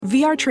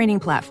VR training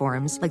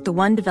platforms, like the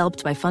one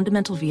developed by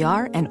Fundamental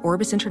VR and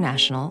Orbis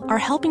International, are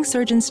helping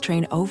surgeons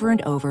train over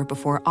and over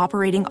before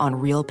operating on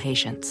real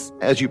patients.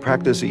 As you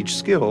practice each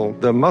skill,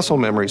 the muscle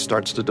memory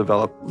starts to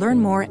develop. Learn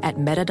more at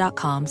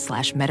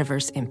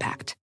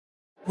meta.com/metaverseimpact.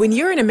 When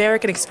you're an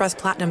American Express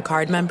Platinum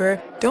card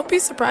member, don't be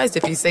surprised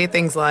if you say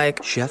things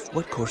like, "Chef,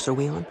 what course are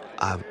we on?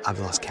 I've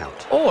lost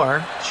count."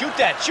 Or, Shoot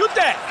that! Shoot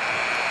that!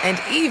 And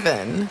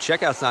even,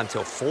 checkout's not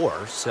until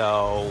 4,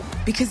 so...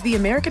 Because the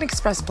American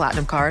Express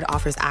Platinum Card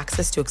offers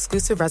access to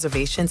exclusive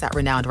reservations at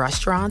renowned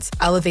restaurants,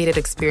 elevated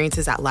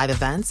experiences at live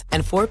events,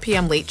 and 4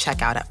 p.m. late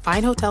checkout at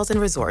fine hotels and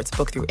resorts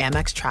booked through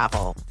Amex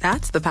Travel.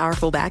 That's the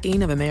powerful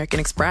backing of American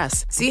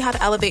Express. See how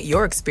to elevate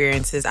your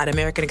experiences at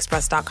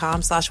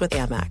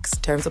americanexpress.com/withAmex.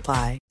 Terms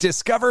apply.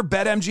 Discover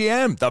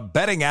BetMGM, the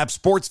betting app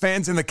sports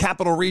fans in the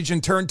capital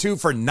region turn to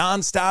for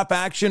nonstop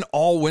action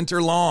all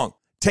winter long.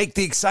 Take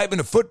the excitement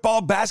of football,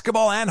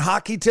 basketball, and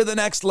hockey to the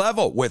next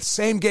level with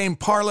same-game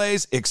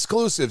parlays,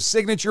 exclusive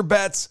signature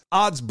bets,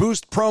 odds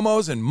boost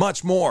promos, and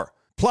much more.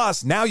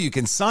 Plus, now you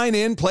can sign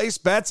in, place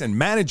bets, and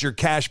manage your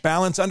cash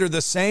balance under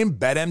the same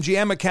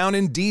BetMGM account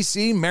in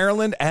D.C.,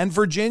 Maryland, and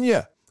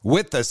Virginia.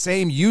 With the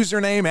same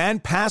username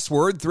and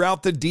password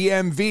throughout the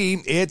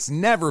DMV, it's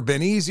never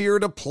been easier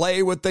to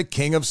play with the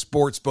king of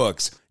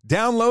sportsbooks.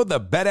 Download the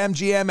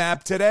BetMGM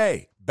app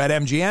today.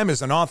 BetMGM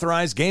is an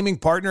authorized gaming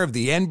partner of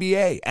the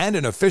NBA and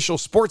an official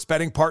sports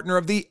betting partner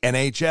of the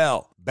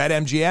NHL.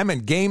 BetMGM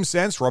and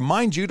GameSense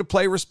remind you to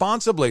play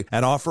responsibly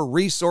and offer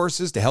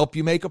resources to help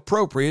you make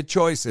appropriate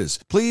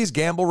choices. Please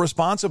gamble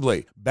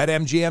responsibly.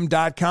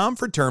 BetMGM.com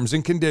for terms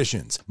and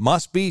conditions.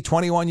 Must be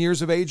 21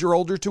 years of age or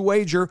older to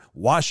wager.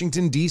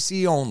 Washington,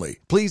 D.C. only.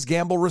 Please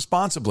gamble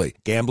responsibly.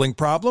 Gambling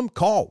problem?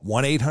 Call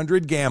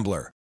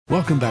 1-800-GAMBLER.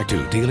 Welcome back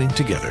to Dealing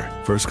Together.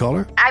 First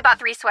caller? I bought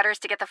 3 sweaters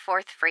to get the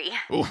 4th free.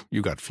 Oh,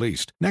 you got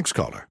fleeced. Next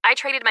caller? I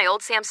traded my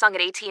old Samsung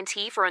at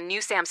AT&T for a new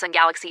Samsung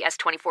Galaxy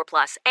S24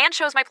 Plus and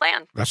chose my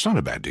plan. That's not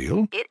a bad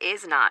deal. It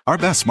is not. Our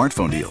best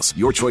smartphone deals.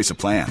 Your choice of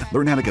plan.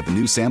 Learn how to get the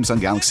new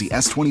Samsung Galaxy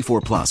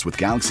S24 Plus with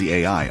Galaxy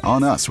AI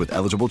on us with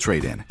eligible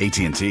trade-in.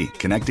 AT&T.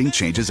 Connecting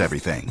changes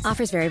everything.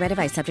 Offers vary by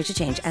device. Subject to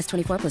change.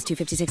 S24 plus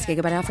 256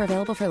 gigabyte offer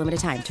available for a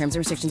limited time. Terms and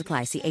restrictions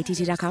apply. See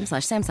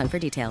att.com/Samsung for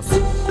details.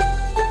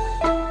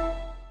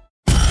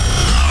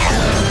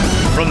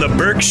 From the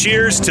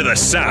Berkshires to the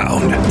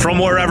Sound, from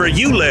wherever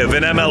you live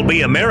in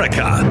MLB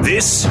America,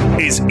 this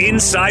is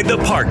Inside the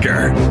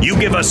Parker. You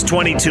give us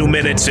 22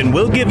 minutes and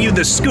we'll give you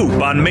the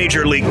scoop on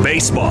Major League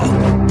Baseball.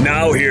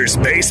 Now here's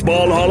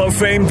Baseball Hall of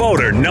Fame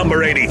voter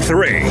number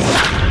 83,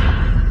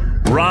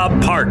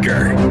 Rob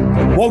Parker.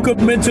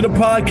 Welcome into the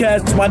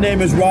podcast. My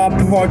name is Rob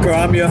Parker.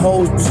 I'm your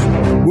host.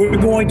 We're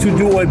going to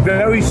do a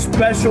very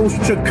special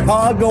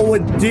Chicago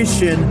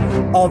edition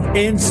of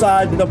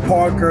Inside the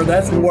Parker.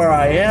 That's where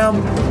I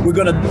am. We're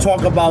going to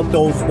talk about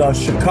the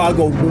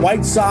Chicago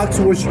White Sox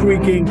who are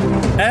streaking,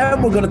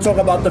 and we're going to talk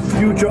about the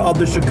future of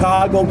the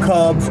Chicago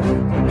Cubs.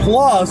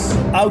 Plus,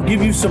 I'll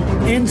give you some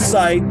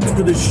insight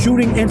to the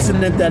shooting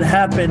incident that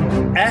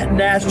happened at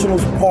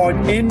Nationals Park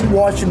in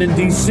Washington,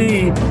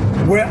 D.C.,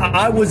 where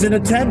I was in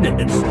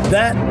attendance.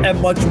 That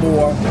and much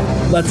more.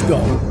 Let's go.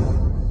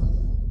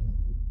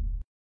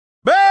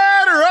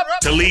 Batter up!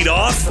 To lead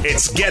off,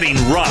 it's Getting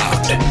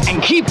Robbed.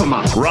 And keep them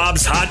up.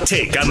 Rob's hot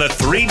take on the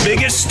 3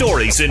 biggest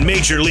stories in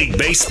Major League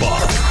Baseball.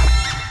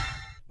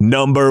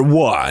 Number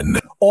 1.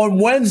 On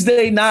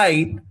Wednesday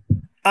night,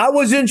 I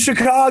was in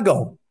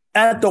Chicago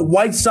at the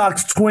White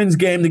Sox-Twins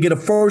game to get a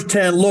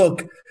first-hand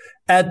look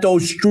at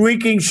those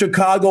streaking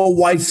Chicago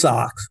White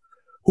Sox,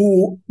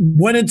 who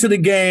went into the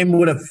game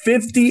with a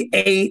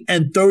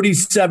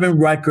 58-37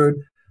 record,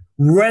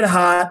 red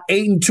hot,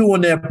 8-2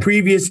 in their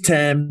previous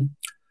 10,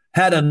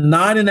 had a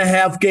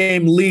 9.5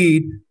 game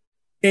lead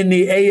in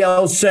the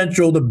AL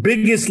Central, the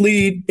biggest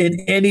lead in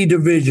any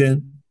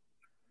division,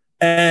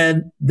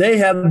 and they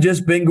have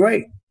just been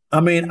great. I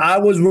mean, I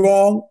was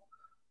wrong.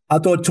 I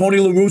thought Tony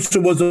La Russa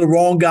was the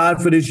wrong guy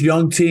for this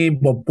young team,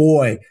 but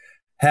boy,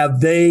 have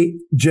they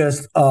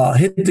just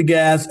hit the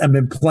gas and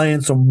been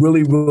playing some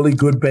really, really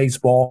good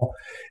baseball,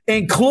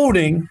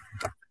 including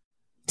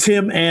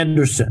Tim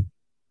Anderson.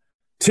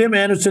 Tim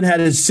Anderson had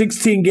his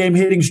 16-game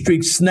hitting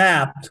streak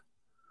snapped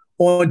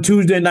on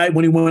Tuesday night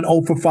when he went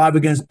 0 for 5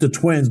 against the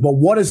Twins. But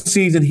what a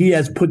season he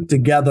has put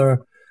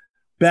together,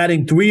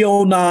 batting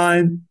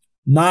 .309,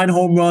 9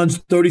 home runs,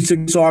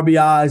 36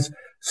 RBIs,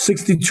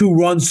 62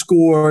 runs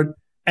scored.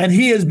 And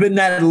he has been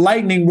that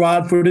lightning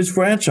rod for this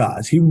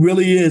franchise. He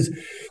really is.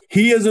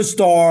 He is a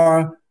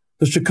star.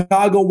 The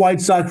Chicago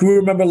White Sox, you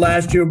remember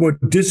last year, were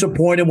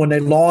disappointed when they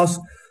lost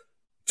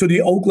to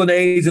the Oakland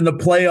A's in the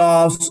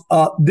playoffs.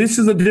 This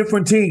is a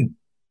different team.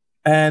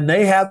 And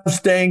they have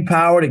staying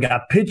power. They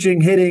got pitching,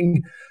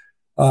 hitting,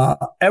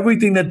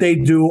 everything that they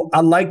do.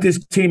 I like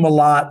this team a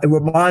lot. It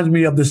reminds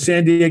me of the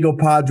San Diego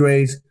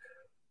Padres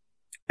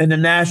in the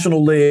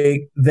National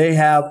League. They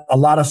have a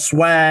lot of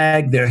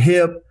swag. They're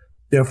hip.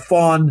 They're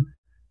fun,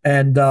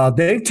 and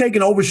they've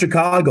taken over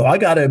Chicago. I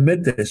got to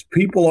admit this.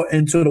 People are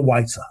into the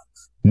White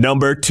Sox.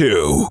 Number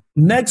 2.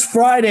 Next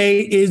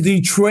Friday is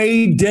the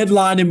trade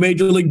deadline in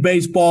Major League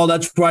Baseball.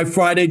 That's right,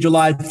 Friday,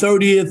 July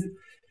 30th.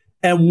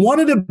 And one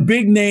of the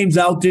big names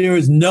out there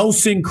is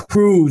Nelson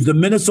Cruz, the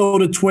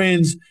Minnesota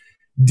Twins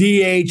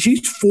DH.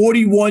 He's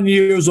 41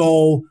 years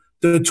old.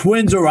 The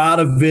Twins are out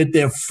of it.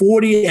 They're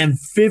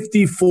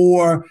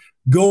 40-54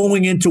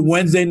 going into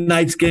Wednesday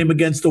night's game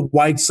against the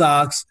White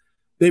Sox.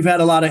 They've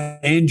had a lot of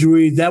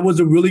injuries. That was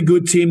a really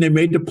good team. They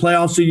made the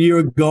playoffs a year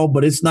ago,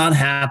 but it's not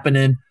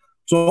happening.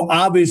 So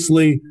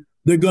obviously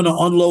they're going to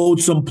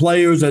unload some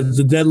players as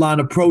the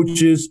deadline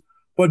approaches.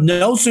 But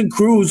Nelson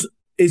Cruz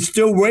is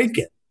still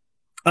raking.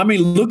 I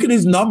mean, look at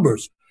his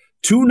numbers.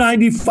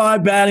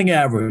 295 batting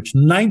average,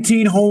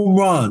 19 home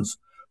runs,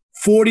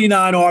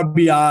 49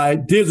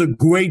 RBI. There's a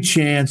great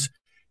chance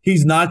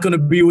he's not going to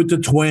be with the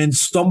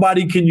Twins.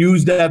 Somebody can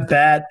use that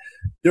bat.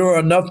 There are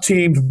enough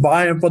teams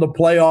vying for the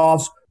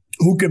playoffs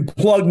who can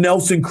plug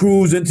Nelson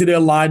Cruz into their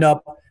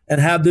lineup and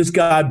have this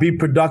guy be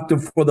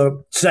productive for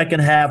the second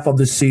half of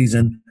the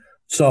season.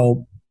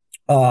 So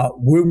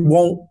we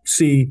won't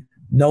see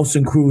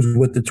Nelson Cruz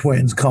with the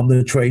Twins come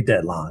the trade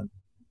deadline.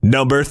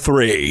 Number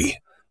 3.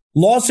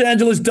 Los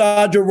Angeles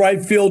Dodger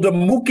right fielder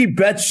Mookie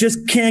Betts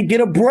just can't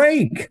get a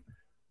break.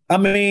 I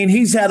mean,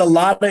 he's had a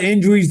lot of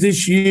injuries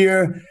this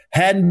year,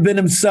 hadn't been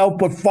himself,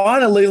 but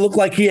finally looked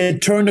like he had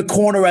turned the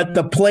corner at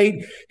the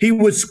plate. He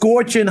was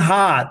scorching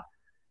hot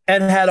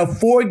and had a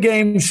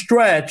 4-game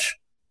stretch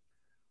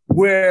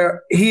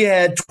where he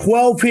had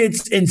 12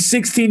 hits and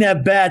 16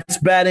 at-bats,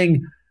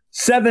 batting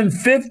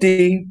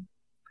 .750.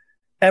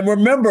 And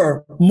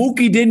remember,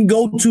 Mookie didn't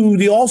go to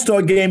the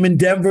All-Star game in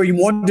Denver. He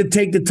wanted to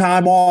take the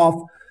time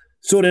off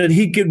so that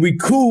he could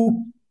recoup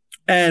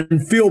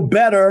and feel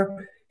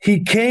better.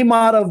 He came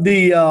out of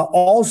the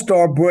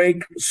All-Star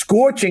break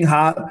scorching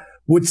hot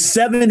with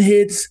 7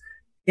 hits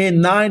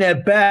in 9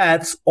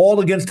 at-bats, all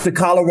against the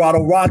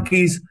Colorado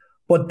Rockies.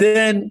 But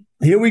then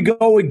here we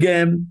go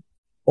again.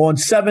 On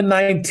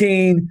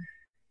 7/19,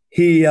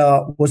 he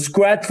was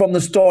scratched from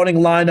the starting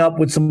lineup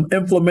with some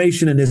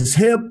inflammation in his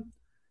hip.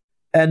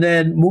 And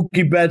then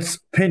Mookie Betts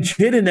pinch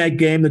hit in that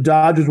game. The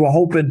Dodgers were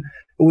hoping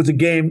it was a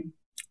game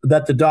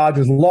that the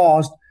Dodgers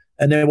lost,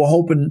 and they were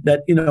hoping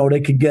that,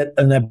 they could get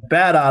an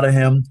at-bat out of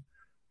him.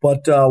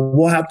 But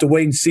we'll have to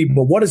wait and see.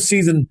 But what a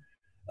season.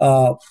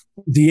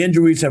 The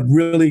injuries have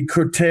really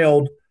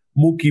curtailed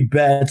Mookie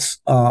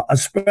Betts,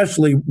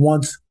 especially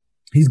once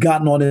he's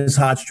gotten on his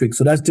hot streak.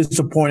 So that's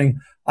disappointing.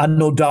 I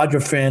know Dodger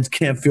fans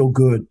can't feel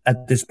good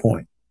at this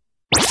point.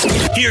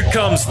 Here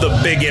comes the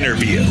big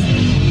interview.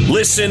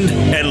 Listen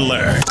and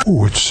learn.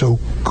 Oh, it's so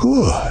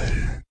good.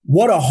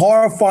 What a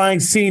horrifying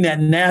scene at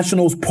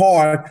Nationals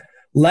Park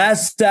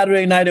last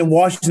Saturday night in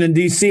Washington,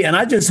 D.C. And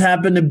I just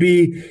happened to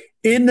be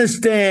in the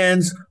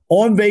stands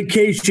on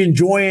vacation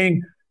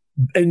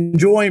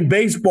enjoying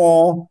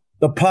baseball,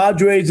 the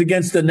Padres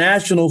against the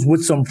Nationals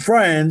with some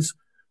friends,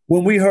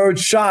 when we heard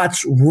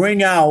shots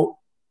ring out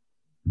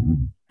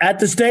at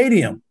the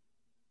stadium.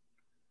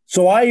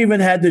 So I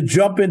even had to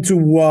jump into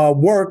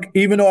work,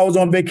 even though I was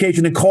on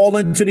vacation, and call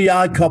into the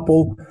Odd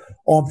Couple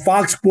on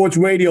Fox Sports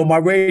Radio, my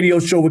radio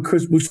show with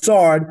Chris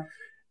Broussard.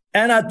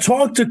 And I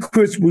talked to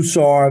Chris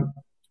Broussard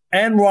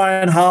and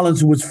Ryan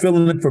Hollins, who was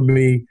filling in for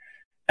me,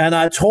 and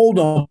I told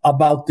them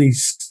about the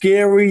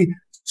scary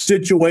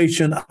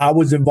situation I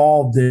was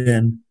involved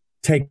in.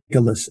 Take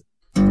a listen.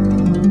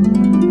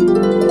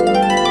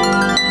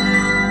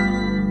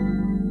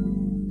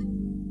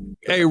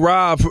 Hey,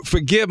 Rob,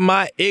 forgive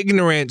my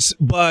ignorance,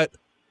 but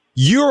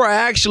you were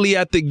actually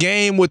at the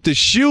game with the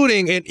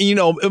shooting. And,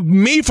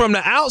 me from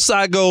the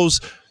outside goes,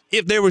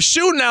 if they were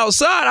shooting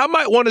outside, I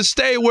might want to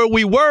stay where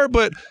we were.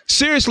 But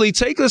seriously,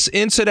 take us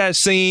into that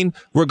scene.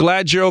 We're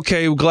glad you're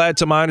okay. We're glad,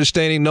 to my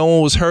understanding, no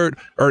one was hurt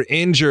or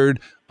injured.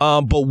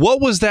 But what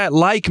was that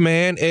like,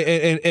 man?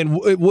 And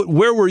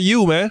where were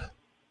you, man?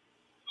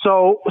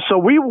 So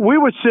we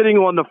were sitting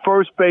on the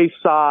first base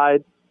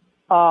side,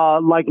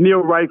 like near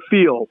right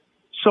field.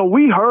 So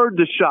we heard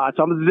the shots.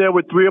 I was there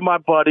with 3 of my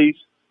buddies.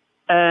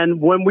 And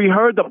when we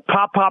heard the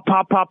pop, pop,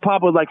 pop, pop,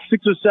 pop with like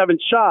 6 or 7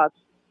 shots,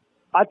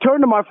 I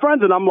turned to my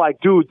friends and I'm like,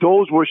 dude,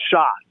 those were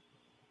shots.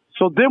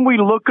 So then we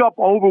look up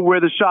over where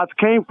the shots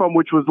came from,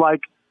 which was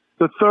like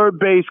the third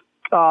base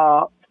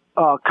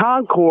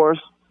concourse.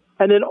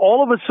 And then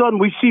all of a sudden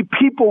we see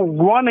people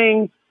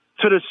running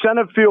to the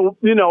center field,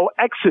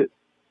 exit.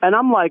 And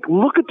I'm like,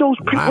 look at those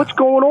people. Wow. What's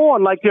going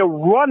on? Like they're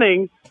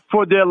running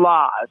for their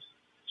lives.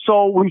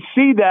 So we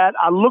see that.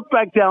 I look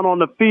back down on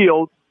the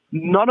field.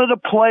 None of the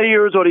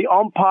players or the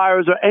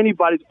umpires or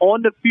anybody's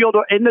on the field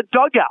or in the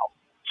dugout.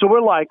 So we're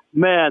like,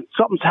 man,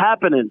 something's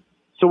happening.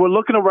 So we're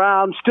looking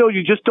around. Still,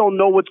 you just don't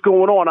know what's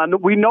going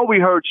on. We know we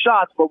heard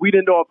shots, but we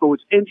didn't know if it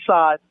was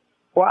inside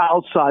or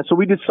outside. So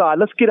we decide,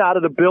 let's get out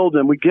of the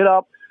building. We get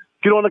up,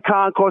 get on the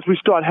concourse. We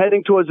start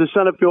heading towards the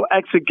center field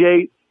exit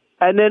gate.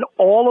 And then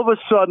all of a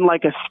sudden,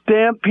 like a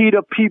stampede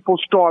of people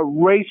start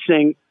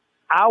racing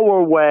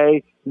our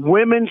way,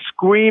 women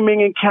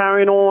screaming and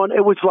carrying on.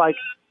 It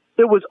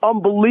was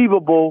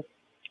unbelievable.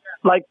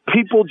 Like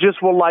people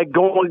just were like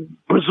going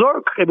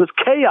berserk. It was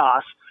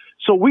chaos.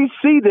 So we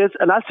see this,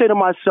 and I say to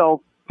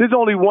myself, there's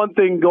only one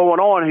thing going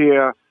on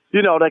here,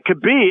 that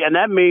could be, and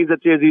that means that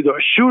there's either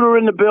a shooter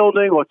in the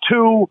building or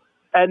two,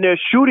 and they're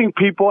shooting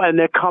people and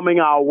they're coming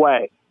our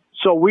way.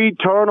 So we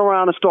turn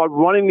around and start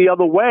running the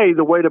other way,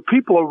 the way the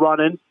people are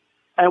running,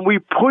 and we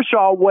push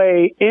our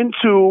way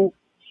into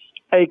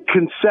a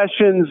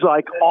concessions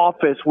like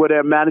office where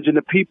they're managing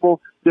the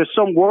people. There's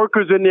some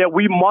workers in there.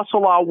 We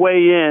muscle our way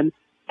in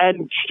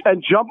and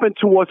jump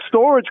into a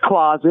storage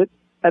closet,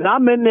 and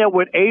I'm in there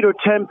with 8 or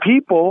 10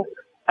 people,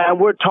 and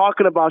we're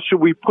talking about, should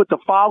we put the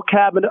file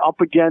cabinet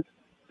up against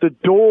the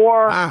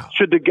door? Wow.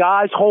 Should the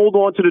guys hold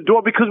on to the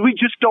door? Because we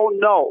just don't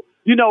know.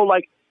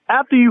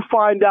 After you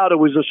find out it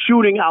was a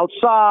shooting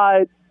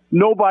outside,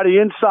 nobody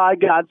inside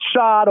got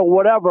shot or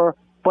whatever,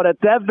 but at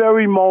that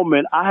very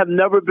moment, I have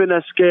never been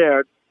as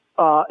scared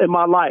in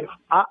my life.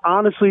 I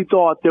honestly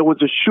thought there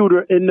was a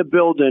shooter in the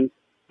building,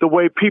 the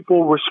way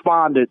people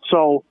responded.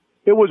 So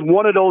it was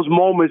one of those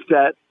moments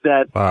that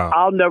wow.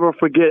 I'll never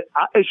forget.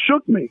 It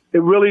shook me.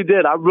 It really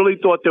did. I really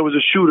thought there was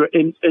a shooter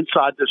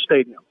inside the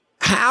stadium.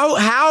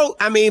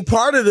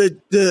 Part of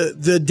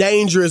the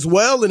danger as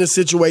well in a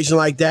situation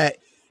like that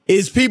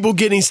is people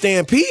getting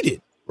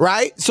stampeded,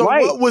 right? So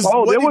right. What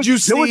did you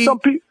see? There was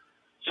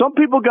some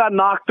people got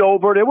knocked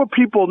over. There were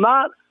people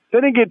they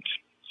didn't get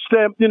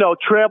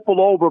trampled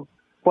over,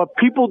 but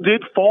people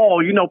did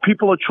fall.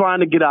 People are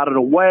trying to get out of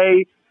the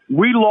way.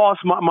 We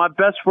lost my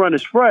best friend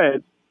is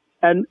Fred,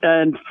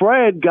 and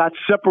Fred got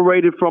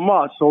separated from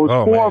us. So it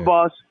was four of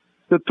us.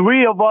 The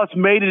three of us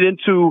made it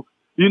into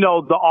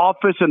the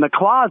office and the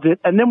closet,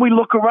 and then we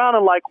look around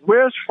and like,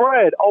 where's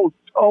Fred?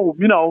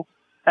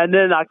 And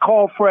then I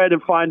call Fred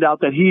and find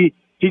out that he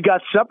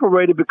got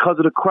separated because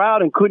of the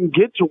crowd and couldn't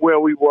get to where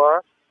we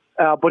were,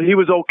 but he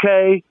was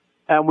okay,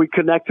 and we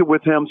connected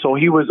with him, so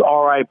he was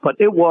all right. But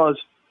it was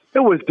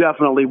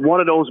definitely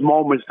one of those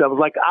moments that was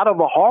like out of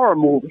a horror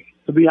movie,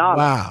 to be honest.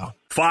 Wow.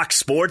 Fox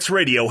Sports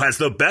Radio has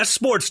the best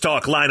sports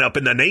talk lineup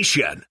in the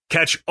nation.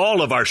 Catch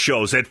all of our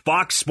shows at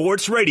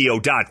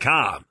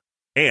foxsportsradio.com.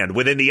 And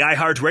within the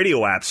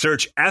iHeartRadio app,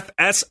 search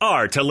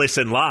FSR to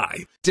listen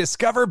live.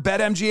 Discover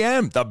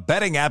BetMGM, the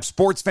betting app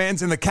sports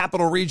fans in the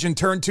capital region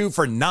turn to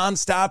for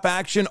nonstop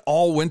action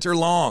all winter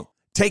long.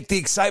 Take the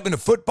excitement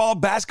of football,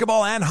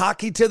 basketball, and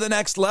hockey to the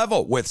next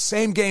level with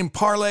same-game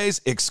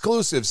parlays,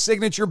 exclusive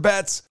signature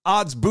bets,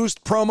 odds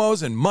boost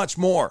promos, and much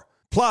more.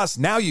 Plus,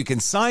 now you can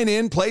sign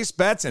in, place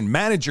bets, and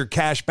manage your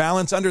cash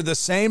balance under the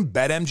same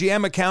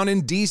BetMGM account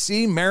in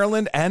D.C.,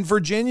 Maryland, and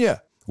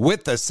Virginia.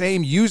 With the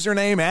same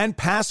username and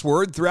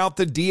password throughout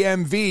the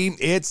DMV,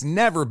 it's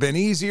never been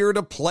easier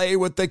to play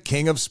with the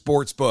king of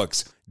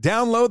sportsbooks.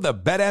 Download the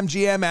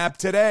BetMGM app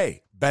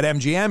today.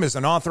 BetMGM is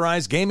an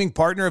authorized gaming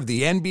partner of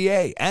the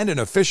NBA and an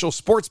official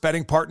sports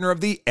betting partner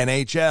of the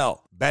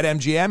NHL.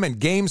 BetMGM and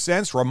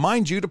GameSense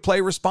remind you to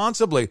play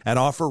responsibly and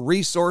offer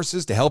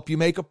resources to help you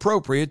make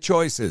appropriate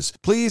choices.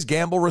 Please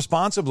gamble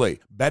responsibly.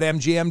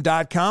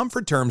 BetMGM.com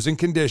for terms and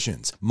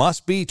conditions.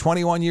 Must be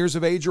 21 years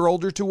of age or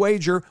older to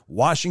wager.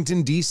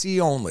 Washington,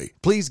 D.C. only.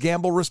 Please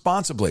gamble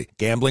responsibly.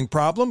 Gambling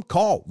problem?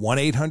 Call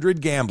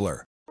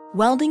 1-800-GAMBLER.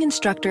 Welding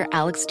instructor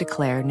Alex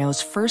DeClaire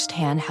knows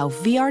firsthand how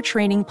VR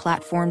training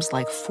platforms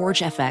like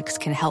ForgeFX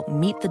can help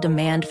meet the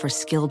demand for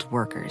skilled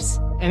workers.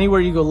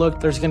 Anywhere you go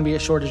look, there's going to be a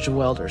shortage of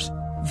welders.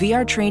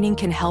 VR training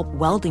can help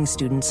welding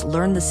students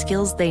learn the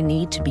skills they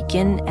need to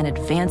begin and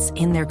advance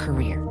in their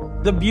career.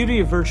 The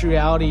beauty of virtual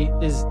reality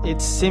is it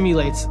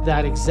simulates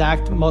that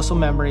exact muscle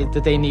memory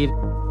that they need.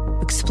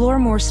 Explore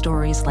more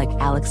stories like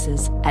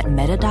Alex's at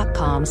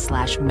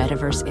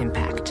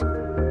meta.com/metaverseimpact.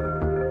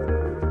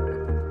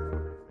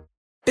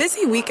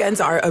 Busy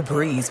weekends are a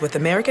breeze with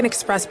American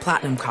Express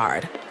Platinum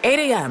Card. 8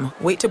 a.m.,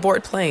 wait to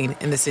board plane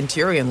in the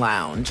Centurion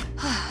Lounge.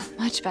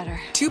 Much better.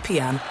 2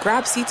 p.m.,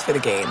 grab seats for the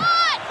game.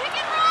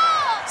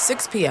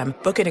 6 p.m.,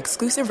 book an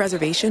exclusive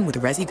reservation with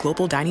Resy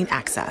Global Dining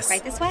Access.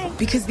 Right this way.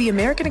 Because the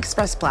American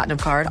Express Platinum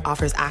Card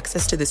offers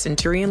access to the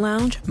Centurion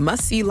Lounge,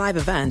 must-see live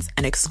events,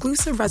 and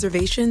exclusive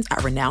reservations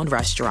at renowned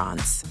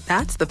restaurants.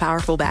 That's the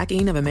powerful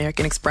backing of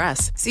American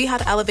Express. See how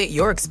to elevate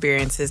your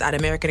experiences at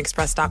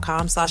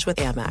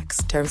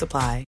americanexpress.com/withAmex. Terms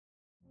apply.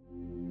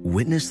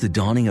 Witness the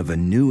dawning of a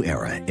new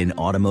era in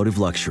automotive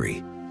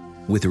luxury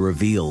with a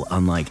reveal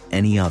unlike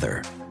any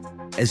other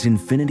as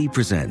Infiniti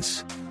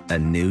presents a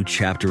new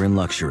chapter in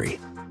luxury.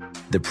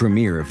 The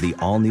premiere of the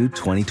all-new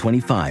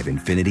 2025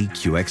 Infiniti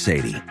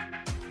QX80.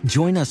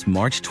 Join us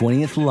March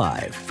 20th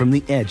live from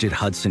the Edge at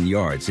Hudson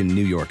Yards in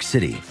New York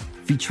City,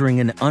 featuring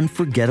an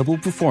unforgettable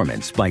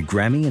performance by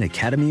Grammy and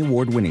Academy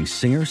Award-winning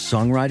singer,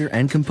 songwriter,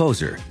 and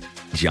composer,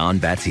 Jon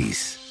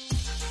Batiste.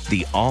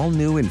 The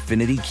all-new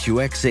Infiniti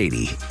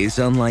QX80 is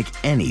unlike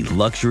any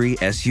luxury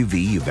SUV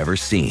you've ever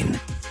seen.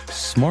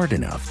 Smart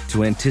enough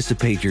to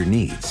anticipate your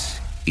needs,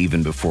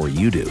 even before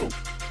you do.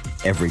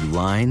 Every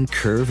line,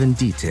 curve, and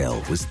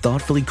detail was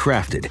thoughtfully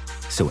crafted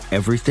so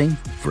everything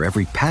for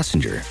every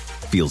passenger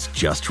feels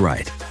just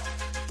right.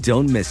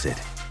 Don't miss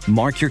it.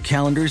 Mark your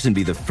calendars and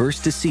be the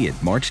first to see it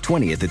March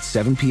 20th at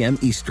 7 p.m.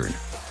 Eastern,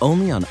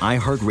 only on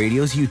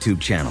iHeartRadio's YouTube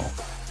channel.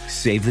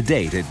 Save the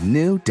date at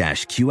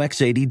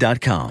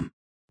new-QX80.com.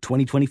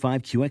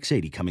 2025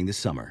 QX80 coming this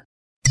summer.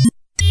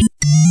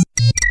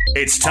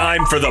 It's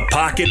time for the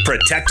Pocket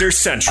Protector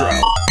Central.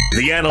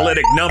 The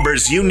analytic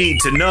numbers you need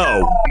to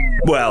know.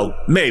 Well,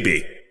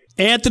 maybe.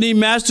 Anthony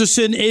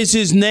Masterson is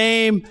his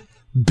name.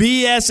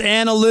 BS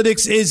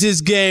Analytics is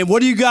his game.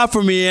 What do you got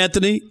for me,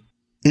 Anthony?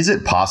 Is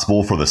it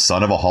possible for the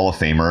son of a Hall of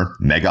Famer,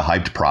 mega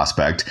hyped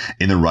prospect,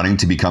 in the running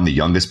to become the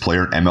youngest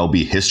player in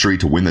MLB history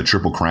to win the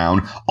Triple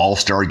Crown,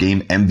 All-Star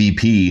Game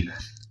MVP,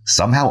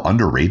 somehow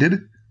underrated?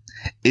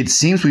 It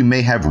seems we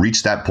may have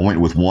reached that point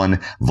with one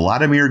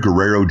Vladimir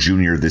Guerrero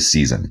Jr. this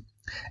season.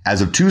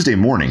 As of Tuesday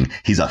morning,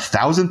 he's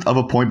 1,000th of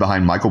a point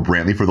behind Michael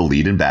Brantley for the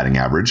lead in batting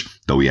average,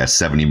 though he has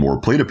 70 more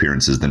plate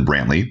appearances than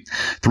Brantley,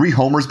 3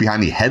 homers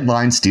behind the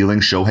headline-stealing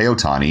Shohei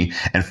Ohtani,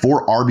 and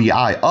 4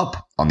 RBI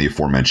up on the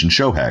aforementioned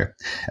Shohei.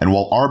 And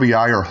while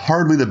RBI are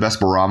hardly the best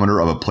barometer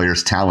of a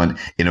player's talent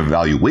in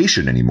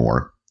evaluation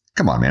anymore,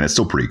 come on, man, it's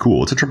still pretty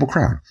cool. It's a Triple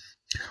Crown.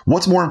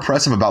 What's more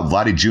impressive about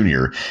Vladdy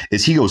Jr.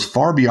 is he goes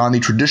far beyond the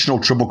traditional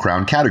Triple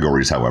Crown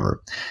categories,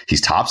 however.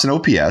 He's tops in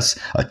OPS,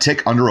 a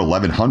tick under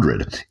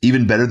 1,100,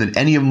 even better than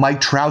any of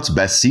Mike Trout's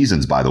best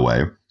seasons, by the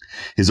way.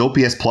 His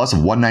OPS plus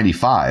of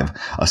 195,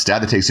 a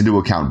stat that takes into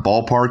account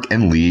ballpark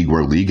and league,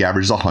 where league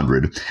average is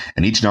 100,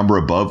 and each number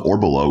above or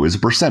below is a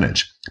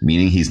percentage,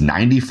 meaning he's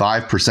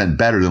 95%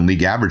 better than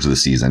league average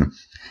this season,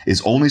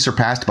 is only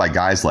surpassed by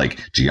guys like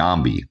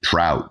Giambi,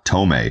 Trout,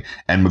 Tomei,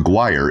 and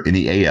McGuire in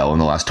the AL in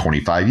the last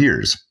 25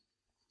 years.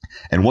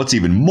 And what's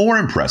even more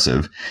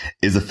impressive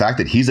is the fact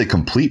that he's a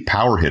complete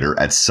power hitter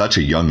at such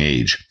a young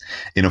age.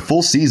 In a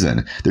full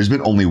season, there's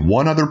been only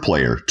one other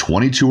player,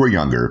 22 or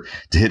younger,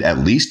 to hit at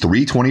least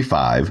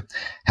 325,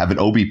 have an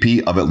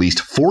OBP of at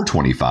least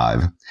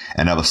 425,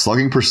 and have a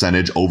slugging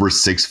percentage over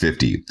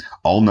 650,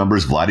 all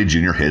numbers Vladdy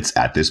Jr. hits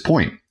at this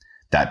point.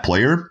 That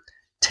player?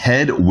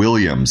 Ted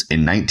Williams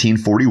in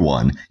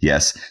 1941,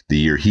 yes, the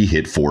year he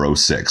hit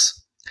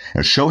 406.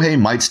 Now, Shohei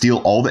might steal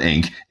all the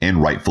ink,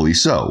 and rightfully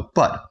so,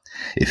 but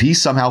if he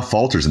somehow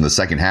falters in the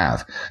second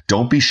half,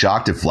 don't be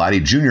shocked if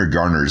Vladdy Jr.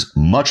 garners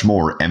much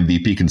more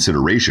MVP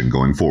consideration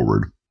going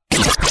forward.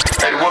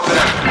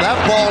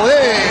 That ball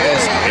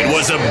is... It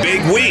was a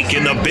big week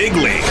in the big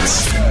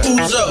leagues.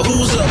 Who's up?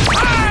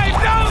 I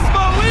don't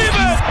believe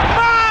it!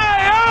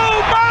 My,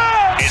 oh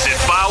my! Is it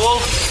foul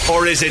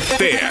or is it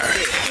fair?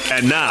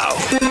 And now,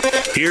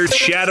 here's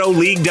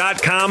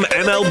ShadowLeague.com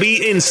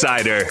MLB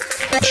insider,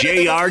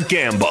 J.R.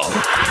 Gamble.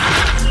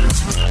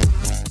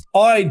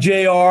 All right,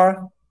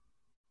 JR,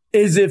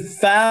 is it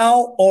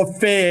foul or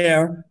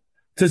fair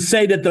to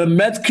say that the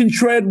Mets can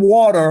tread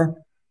water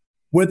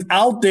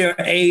without their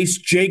ace,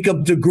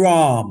 Jacob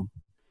deGrom?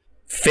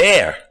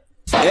 Fair.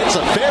 It's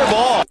a fair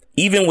ball.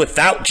 Even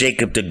without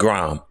Jacob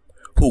deGrom,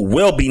 who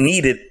will be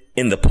needed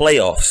in the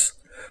playoffs,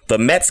 the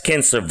Mets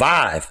can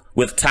survive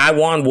with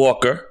Taijuan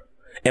Walker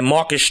and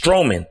Marcus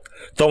Stroman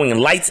throwing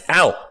lights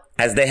out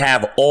as they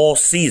have all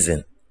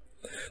season.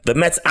 The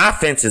Mets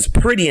offense is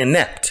pretty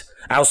inept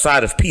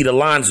outside of Pete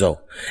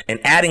Alonso, and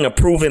adding a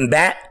proven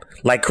bat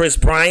like Chris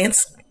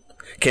Bryant's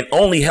can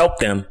only help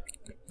them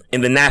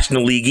in the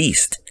National League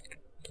East.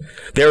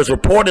 There is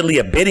reportedly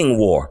a bidding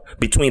war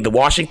between the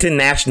Washington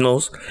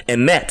Nationals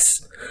and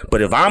Mets,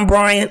 but if I'm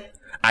Bryant,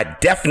 I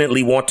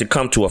definitely want to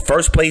come to a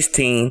first place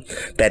team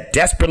that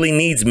desperately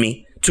needs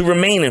me to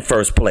remain in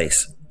first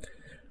place.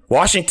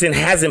 Washington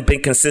hasn't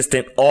been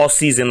consistent all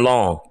season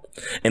long,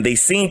 and they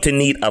seem to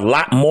need a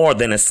lot more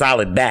than a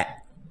solid bat.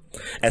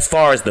 As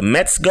far as the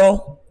Mets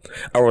go,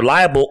 a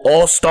reliable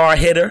all-star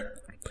hitter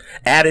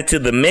added to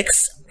the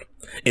mix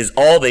is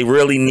all they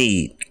really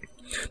need.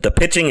 The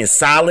pitching is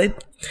solid,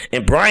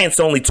 and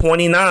Bryant's only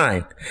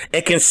 29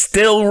 and can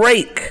still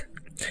rake.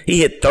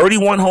 He hit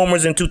 31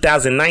 homers in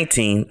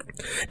 2019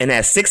 and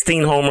has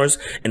 16 homers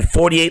and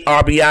 48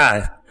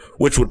 RBI,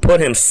 which would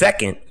put him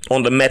second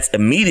on the Mets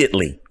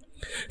immediately.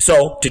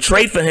 So to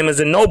trade for him is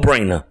a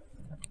no-brainer.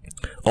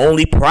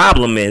 Only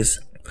problem is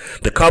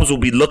the Cubs will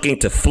be looking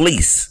to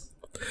fleece.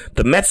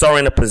 The Mets are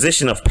in a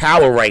position of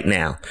power right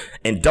now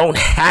and don't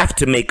have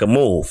to make a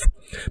move.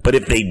 But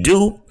if they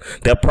do,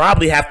 they'll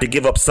probably have to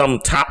give up some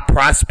top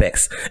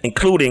prospects,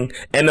 including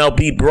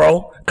MLB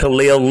bro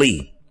Khalil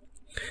Lee.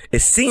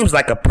 It seems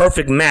like a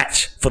perfect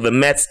match for the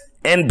Mets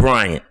and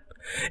Bryant,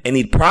 and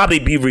he'd probably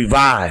be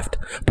revived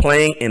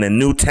playing in a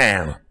new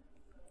town.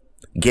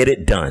 Get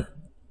it done.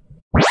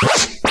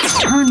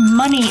 Turn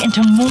money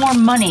into more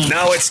money.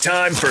 Now it's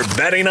time for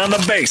Betting on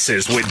the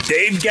Bases with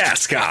Dave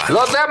Gascon.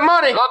 Love that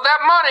money. Love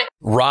that money.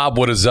 Rob,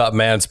 what is up,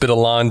 man? It's been a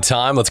long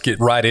time. Let's get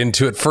right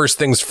into it. First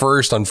things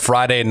first, on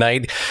Friday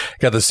night,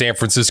 got the San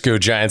Francisco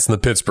Giants and the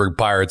Pittsburgh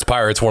Pirates.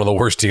 Pirates, one of the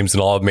worst teams in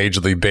all of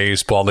Major League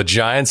Baseball. The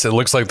Giants, it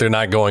looks like they're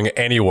not going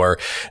anywhere.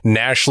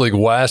 National League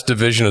West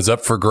division is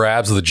up for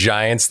grabs. The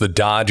Giants, the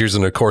Dodgers,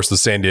 and of course the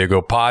San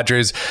Diego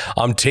Padres.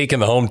 I'm taking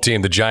the home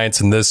team, the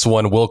Giants, in this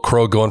one. Will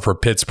Crowe going for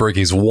Pittsburgh.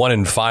 He's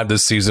 1-5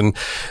 this season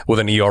with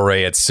an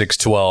ERA at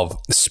 6.12.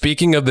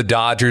 Speaking of the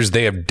Dodgers,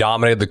 they have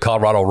dominated the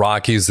Colorado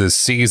Rockies this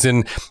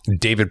season.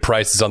 David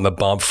Price is on the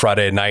bump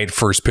Friday night.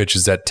 First pitch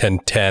is at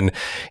 10:10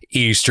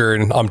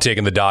 Eastern. I'm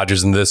taking the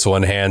Dodgers in this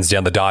one. Hands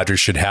down, the Dodgers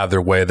should have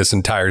their way this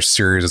entire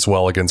series as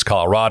well against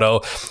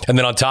Colorado. And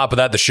then on top of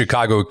that, the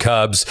Chicago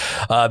Cubs,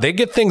 they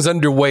get things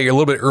underway a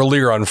little bit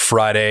earlier on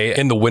Friday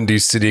in the Windy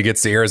City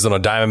against the Arizona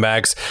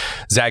Diamondbacks.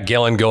 Zach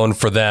Gallen going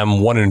for them,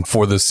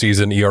 1-4 this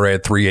season, ERA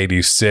at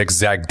 3.86.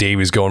 Zach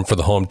Davies going for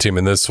the home team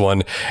in this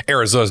one.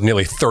 Arizona's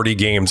nearly 30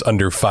 games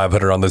under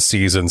 500 on the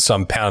season, so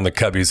I'm pounding the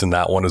Cubbies in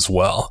that one as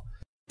well.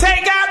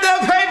 Take out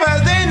the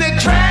papers in the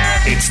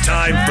trash. It's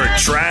time for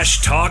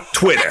Trash Talk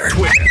Twitter.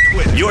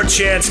 Your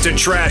chance to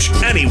trash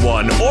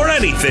anyone or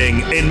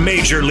anything in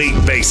Major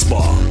League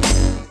Baseball.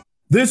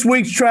 This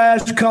week's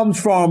trash comes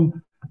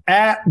from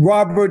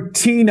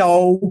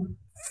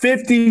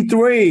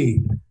 @Robertino53,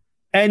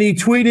 and he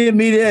tweeted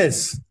me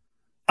this: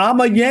 I'm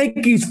a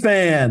Yankees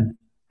fan.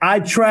 I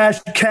trash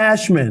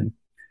Cashman.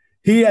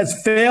 He has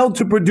failed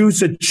to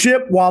produce a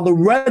chip while the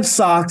Red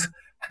Sox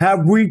have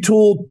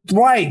retooled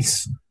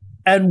thrice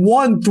and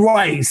won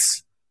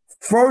thrice.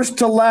 First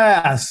to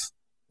last,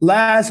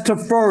 last to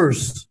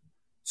first,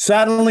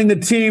 saddling the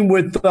team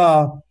with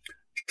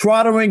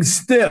trottering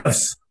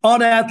stiffs,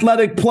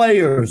 unathletic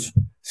players.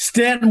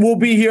 Stanton will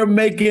be here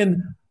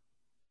making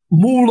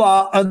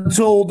moolah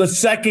until the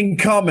second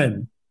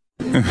coming.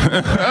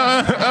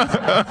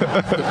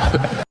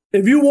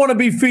 If you want to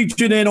be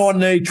featured in on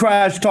the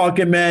Trash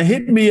Talking, man,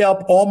 hit me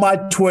up on my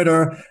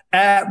Twitter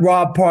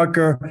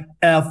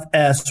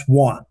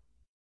 @RobParkerFS1.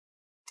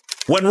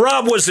 When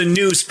Rob was a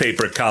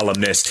newspaper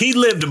columnist, he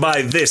lived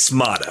by this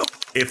motto: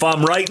 if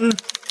I'm writing,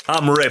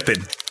 I'm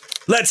ripping.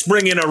 Let's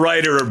bring in a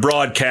writer or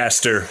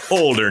broadcaster,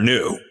 old or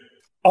new.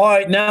 All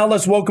right, now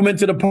let's welcome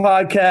into the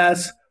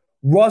podcast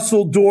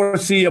Russell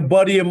Dorsey, a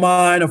buddy of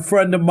mine, a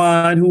friend of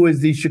mine, who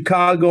is the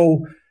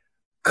Chicago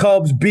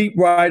Cubs beat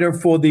writer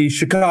for the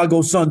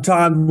Chicago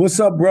Sun-Times. What's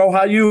up, bro?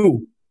 How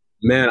you?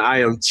 Man, I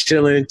am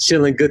chilling.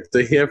 Good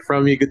to hear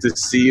from you. Good to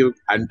see you.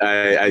 I'm,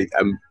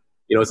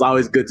 it's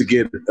always good to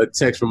get a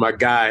text from my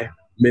guy,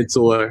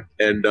 mentor,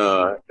 and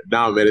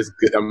man, it's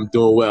good. I'm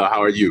doing well.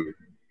 How are you?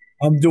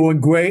 I'm doing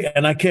great,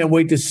 and I can't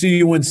wait to see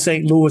you in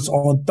St. Louis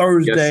on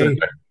Thursday.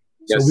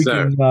 Yes, so we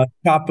sir. can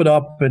chop it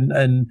up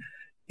and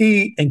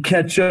eat and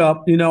catch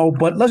up,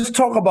 But let's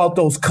talk about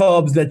those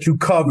Cubs that you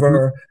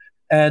cover.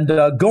 And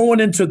going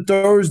into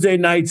Wednesday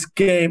night's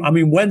game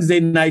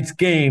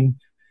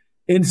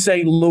in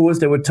St. Louis,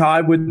 they were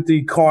tied with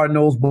the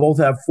Cardinals. Both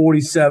have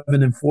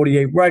 47 and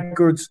 48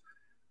 records.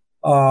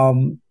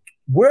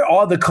 Where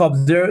are the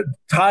Cubs? They're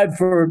tied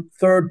for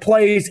third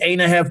place,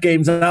 8.5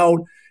 games out.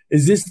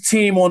 Is this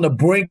team on the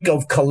brink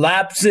of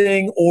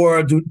collapsing,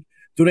 or do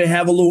they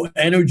have a little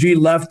energy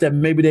left that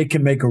maybe they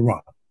can make a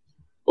run?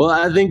 Well,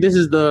 I think this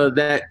is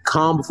that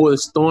calm before the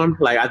storm.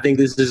 Like, I think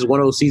this is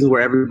one of those seasons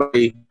where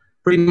everybody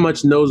pretty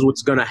much knows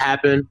what's going to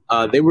happen.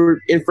 They were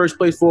in first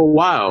place for a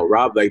while,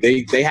 Rob. Like,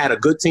 they had a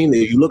good team.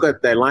 If you look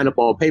at that lineup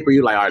on paper,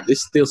 you're like, all right,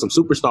 there's still some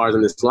superstars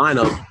in this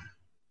lineup.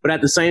 But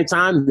at the same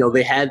time,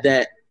 they had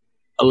that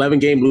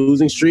 11-game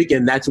losing streak,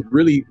 and that's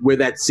really where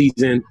that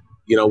season,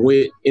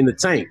 went in the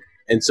tank.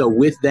 And so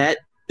with that,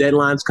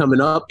 deadlines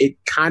coming up, it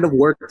kind of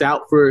worked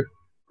out for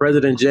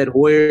President Jed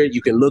Hoyer.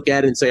 You can look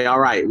at it and say, all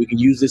right, we can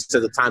use this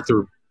as a time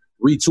to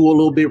retool a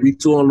little bit,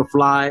 retool on the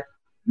fly,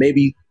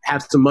 maybe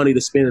have some money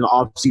to spend in the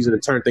offseason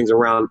and turn things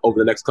around over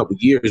the next couple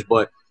of years.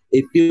 But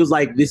it feels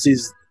like this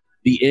is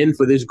the end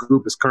for this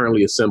group is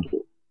currently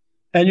assembled.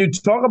 And you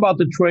talk about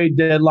the trade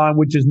deadline,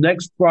 which is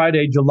next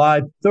Friday,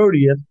 July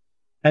 30th.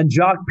 And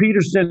Jock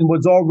Peterson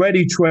was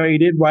already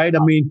traded, right? I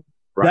mean,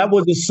 right. That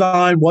was a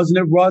sign, wasn't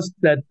it, Russ,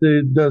 that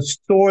the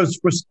stores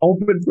were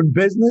open for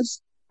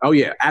business? Oh,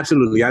 yeah,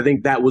 absolutely. I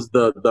think that was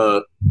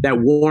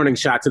that warning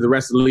shot to the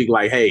rest of the league,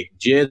 like, hey,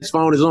 Jed's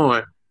phone is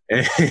on,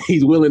 and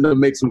he's willing to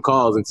make some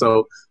calls. And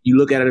so you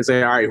look at it and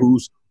say, all right,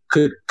 who's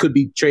could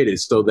be traded?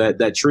 So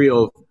that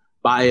trio of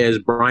Baez,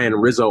 Bryant,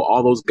 and Rizzo,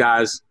 all those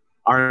guys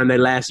are in their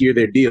last year of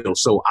their deal.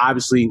 So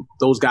obviously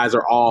those guys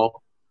are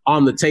all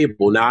on the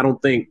table. Now, I don't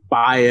think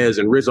Baez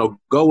and Rizzo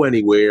go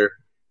anywhere,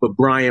 but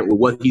Bryant, with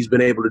what he's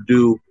been able to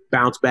do,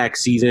 bounce back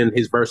season,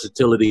 his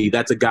versatility,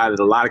 that's a guy that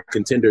a lot of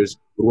contenders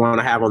would want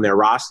to have on their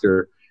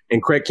roster.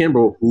 And Craig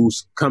Kimbrell,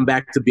 who's come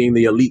back to being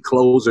the elite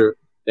closer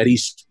that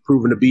he's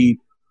proven to be,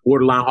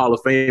 borderline Hall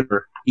of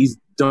Famer, he's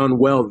done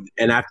well.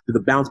 And after the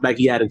bounce back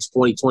he had in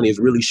 2020 has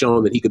really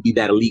shown that he could be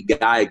that elite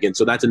guy again.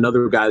 So that's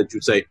another guy that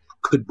you'd say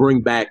could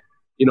bring back,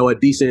 a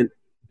decent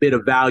bit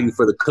of value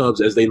for the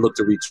Cubs as they look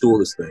to retool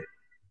this thing.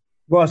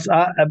 Russ,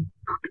 I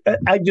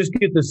just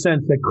get the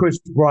sense that Chris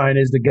Bryant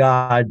is the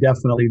guy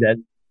definitely that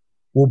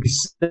will be.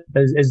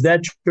 Is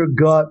that your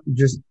gut?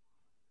 Just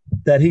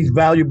that he's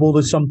valuable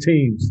to some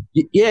teams?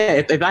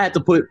 Yeah, if I had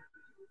to put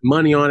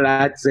money on it,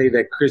 I'd say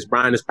that Chris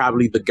Bryant is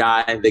probably the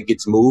guy that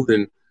gets moved.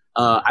 And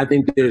I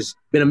think there's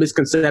been a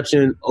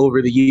misconception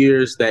over the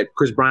years that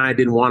Chris Bryant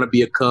didn't want to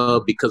be a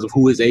Cub because of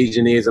who his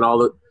agent is and all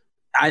the.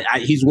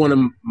 He's one of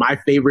my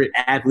favorite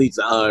athletes,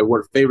 one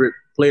of the favorite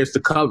players to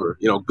cover.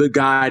 Good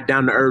guy,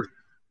 down to earth,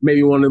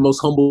 maybe one of the most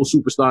humble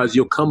superstars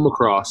you'll come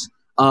across.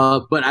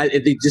 But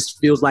it just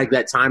feels like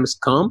that time has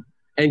come.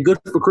 And good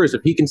for Chris.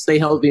 If he can stay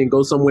healthy and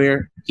go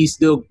somewhere, he's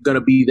still going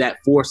to be that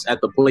force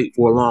at the plate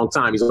for a long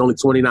time. He's only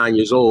 29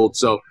 years old.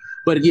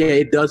 But yeah,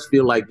 it does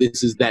feel like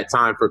this is that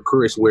time for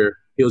Chris where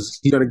he's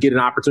going to get an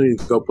opportunity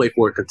to go play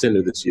for a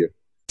contender this year.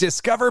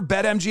 Discover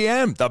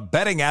BetMGM, the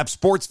betting app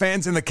sports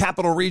fans in the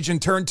capital region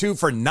turn to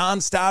for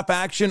nonstop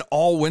action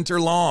all winter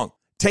long.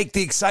 Take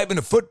the excitement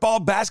of football,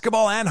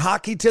 basketball, and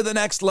hockey to the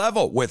next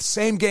level with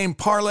same-game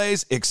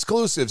parlays,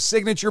 exclusive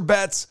signature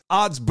bets,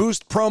 odds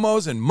boost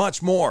promos, and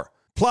much more.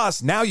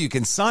 Plus, now you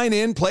can sign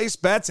in, place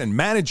bets, and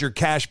manage your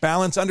cash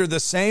balance under the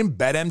same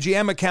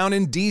BetMGM account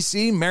in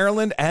D.C.,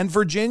 Maryland, and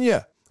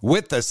Virginia.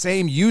 With the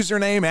same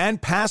username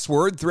and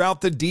password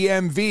throughout the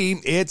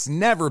DMV, it's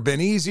never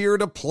been easier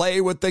to play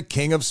with the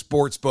king of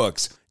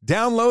sportsbooks.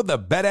 Download the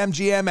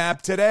BetMGM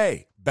app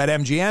today.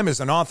 BetMGM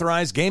is an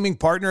authorized gaming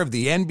partner of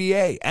the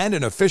NBA and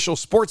an official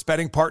sports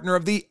betting partner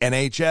of the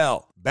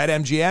NHL.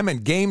 BetMGM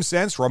and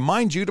GameSense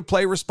remind you to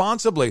play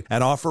responsibly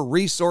and offer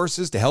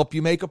resources to help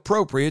you make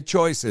appropriate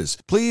choices.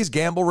 Please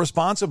gamble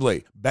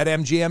responsibly.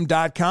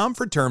 BetMGM.com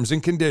for terms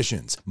and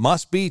conditions.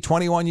 Must be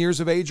 21 years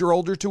of age or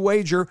older to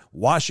wager.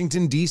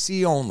 Washington,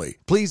 D.C. only.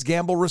 Please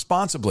gamble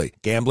responsibly.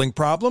 Gambling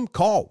problem?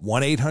 Call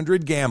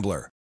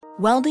 1-800-GAMBLER.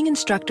 Welding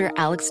instructor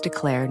Alex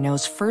DeClaire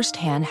knows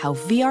firsthand how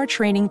VR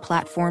training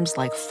platforms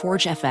like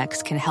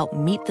ForgeFX can help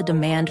meet the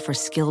demand for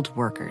skilled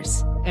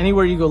workers.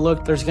 Anywhere you go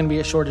look, there's going to be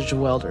a shortage of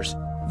welders.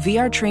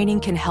 VR training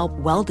can help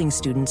welding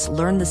students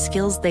learn the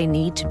skills they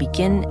need to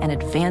begin and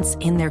advance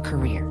in their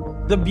career.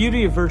 The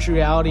beauty of virtual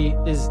reality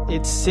is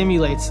it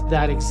simulates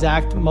that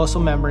exact muscle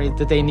memory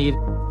that they need.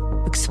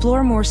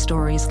 Explore more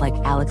stories like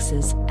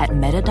Alex's at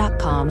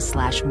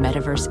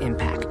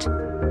meta.com/metaverseimpact.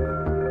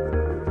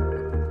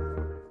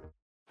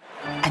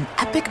 An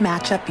epic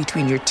matchup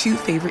between your two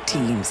favorite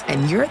teams,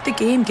 and you're at the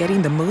game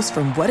getting the most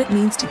from what it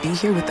means to be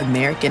here with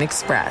American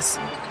Express.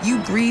 You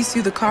breeze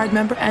through the card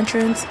member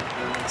entrance,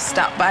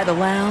 stop by the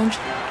lounge.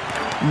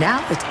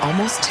 Now it's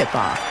almost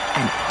tip-off,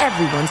 and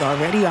everyone's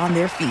already on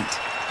their feet.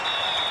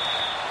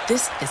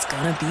 This is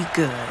gonna be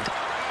good.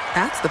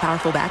 That's the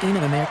powerful backing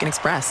of American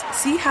Express.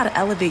 See how to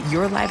elevate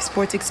your live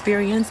sports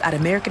experience at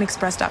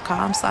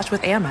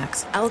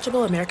americanexpress.com/withAmex.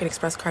 Eligible American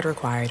Express card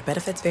required.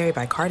 Benefits vary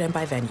by card and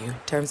by venue.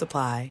 Terms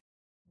apply.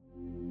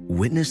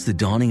 Witness the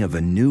dawning of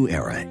a new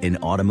era in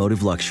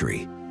automotive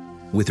luxury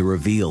with a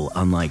reveal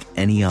unlike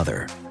any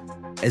other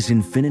as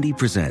Infiniti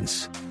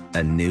presents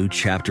a new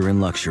chapter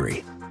in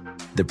luxury,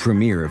 the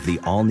premiere of the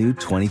all-new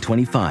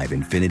 2025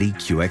 Infiniti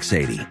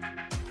QX80.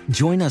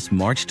 Join us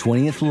March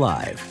 20th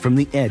live from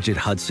the Edge at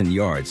Hudson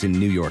Yards in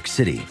New York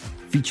City,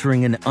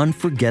 featuring an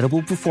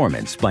unforgettable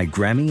performance by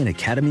Grammy and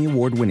Academy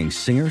Award-winning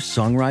singer,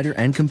 songwriter,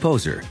 and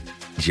composer,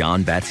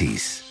 Jon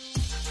Batiste.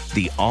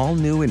 The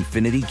all-new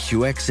Infiniti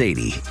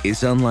QX80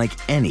 is unlike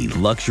any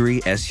luxury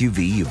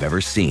SUV you've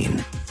ever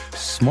seen.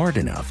 Smart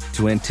enough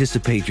to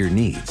anticipate your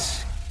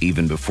needs,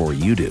 even before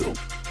you do.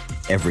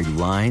 Every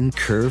line,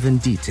 curve,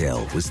 and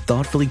detail was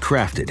thoughtfully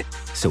crafted,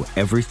 so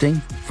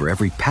everything for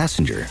every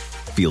passenger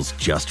feels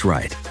just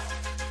right.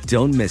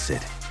 Don't miss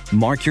it.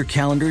 Mark your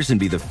calendars and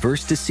be the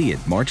first to see it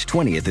March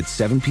 20th at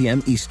 7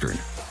 p.m. Eastern,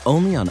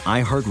 only on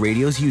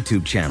iHeartRadio's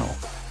YouTube channel.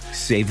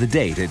 Save the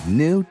date at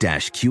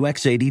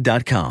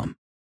new-QX80.com.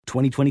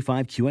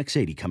 2025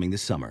 QX80 coming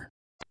this summer.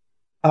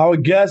 Our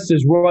guest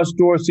is Russ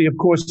Dorsey. Of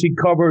course, he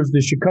covers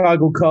the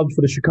Chicago Cubs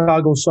for the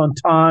Chicago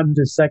Sun-Times,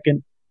 his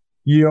second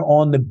year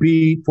on the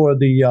beat for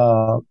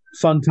the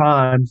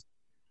Sun-Times.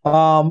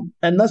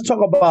 And let's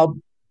talk about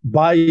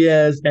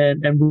Baez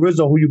and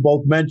Rizzo, who you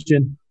both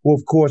mentioned, who,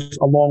 of course,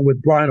 along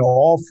with Brian, are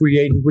all free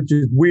agents, which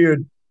is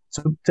weird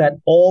that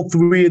all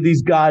three of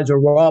these guys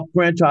are up.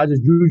 Franchises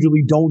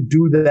usually don't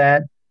do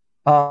that.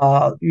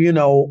 Are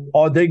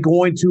they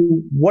going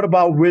to, what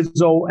about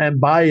Rizzo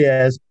and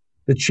Baez,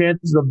 the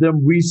chances of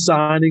them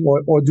re-signing,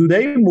 or do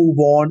they move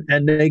on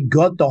and they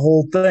gut the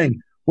whole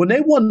thing? When they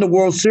won the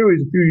World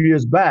Series a few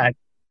years back,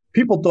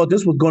 people thought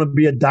this was going to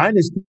be a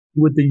dynasty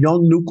with the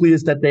young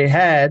nucleus that they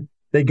had.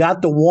 They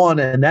got the one,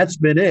 and that's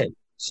been it.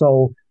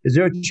 So is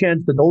there a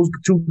chance that those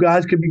two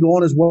guys could be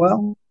going as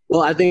well?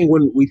 Well, I think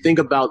when we think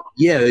about,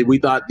 we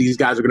thought these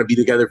guys were going to be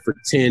together for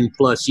 10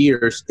 plus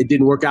years. It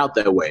didn't work out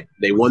that way.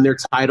 They won their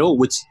title,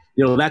 which,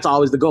 that's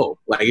always the goal.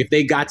 Like if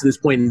they got to this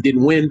point and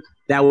didn't win,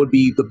 that would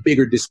be the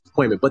bigger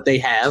disappointment. But they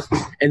have.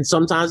 And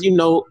sometimes,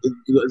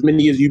 as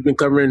many years you've been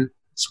covering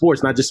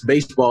sports, not just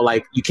baseball,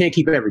 like you can't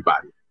keep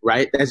everybody,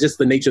 right? That's just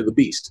the nature of the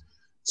beast.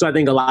 So I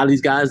think a lot of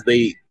these guys,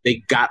 they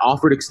got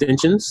offered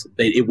extensions.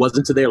 It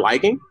wasn't to their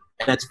liking.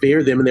 And that's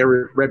fair. Them and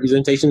their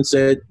representation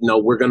said, no,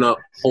 we're going to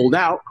hold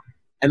out.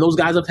 And those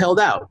guys have held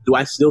out. Do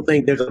I still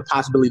think there's a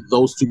possibility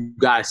those two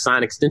guys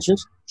sign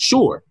extensions?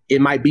 Sure. It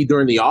might be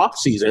during the off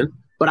season,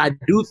 but I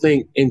do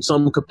think in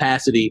some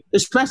capacity,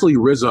 especially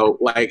Rizzo,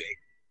 like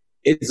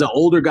it's an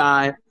older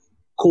guy,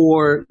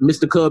 core,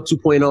 Mr. Cub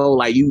 2.0.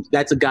 Like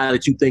that's a guy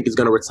that you think is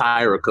going to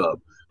retire a Cub,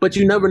 but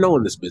you never know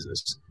in this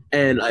business.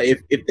 And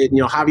if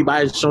Javi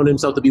Baez has shown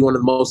himself to be one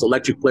of the most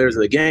electric players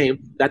in the game,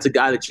 that's a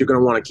guy that you're going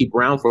to want to keep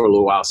around for a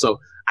little while. So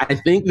I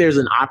think there's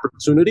an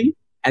opportunity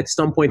at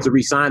some point to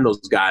re-sign those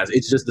guys.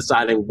 It's just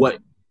deciding what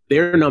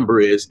their number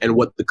is and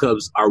what the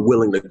Cubs are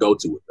willing to go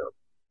to with them.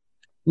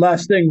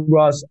 Last thing,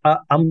 Russ,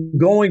 I'm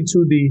going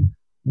to the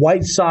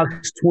White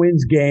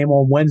Sox-Twins game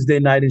on Wednesday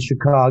night in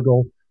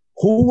Chicago.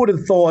 Who would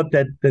have thought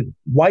that the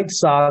White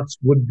Sox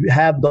would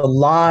have the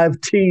live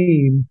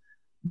team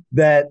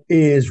that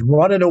is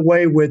running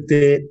away with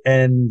it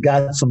and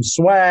got some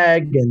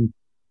swag and,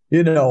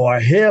 are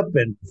hip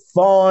and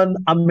fun?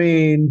 I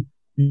mean,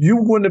 you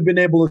wouldn't have been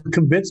able to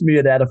convince me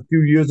of that a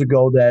few years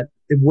ago that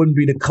it wouldn't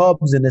be the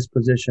Cubs in this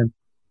position.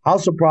 How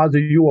surprised are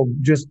you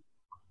just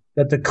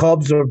that the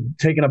Cubs are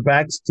taking a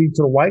back seat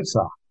to the White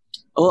Sox?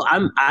 Well,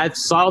 I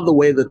saw the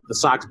way that the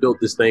Sox built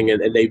this thing,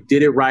 and they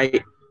did it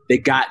right. They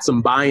got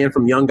some buy-in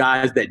from young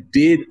guys that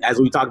did, as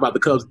we talked about, the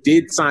Cubs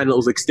did sign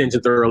those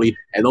extensions early,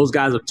 and those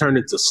guys have turned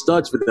into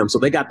studs for them. So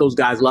they got those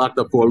guys locked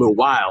up for a little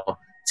while.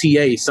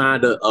 TA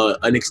signed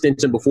an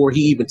extension before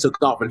he even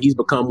took off, and he's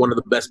become one of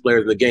the best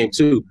players in the game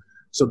too.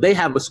 So they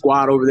have a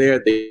squad over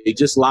there. They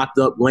just locked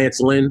up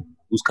Lance Lynn,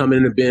 who's come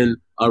in and been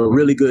a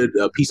really good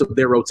piece of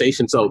their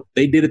rotation. So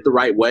they did it the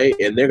right way,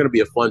 and they're going to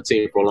be a fun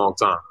team for a long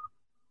time.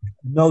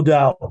 No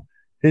doubt.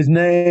 His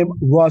name,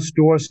 Russ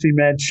Dorsey,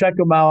 man. Check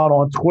him out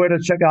on Twitter.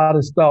 Check out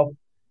his stuff.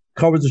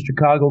 Covers the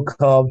Chicago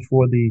Cubs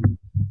for the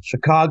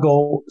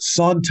Chicago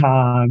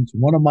Sun-Times.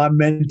 One of my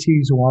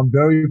mentees who I'm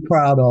very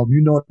proud of.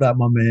 You know that,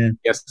 my man.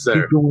 Yes, sir.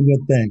 Keep doing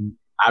your thing.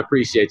 I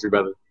appreciate you,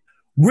 brother.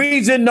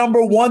 Reason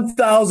number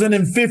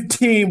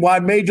 1015 why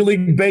Major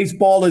League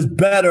Baseball is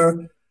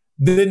better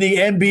than the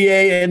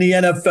NBA and the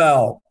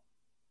NFL.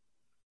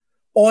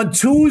 On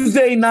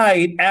Tuesday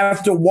night,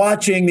 after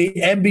watching the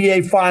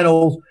NBA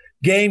Finals,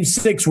 Game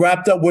 6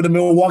 wrapped up where the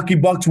Milwaukee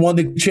Bucks won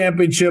the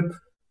championship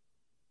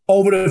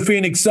over the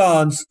Phoenix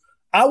Suns,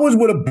 I was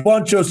with a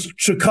bunch of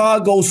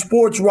Chicago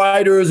sports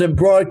writers and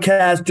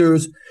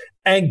broadcasters,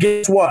 and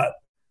guess what?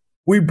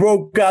 We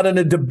broke out in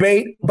a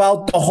debate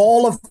about the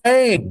Hall of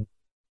Fame.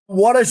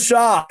 What a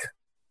shock.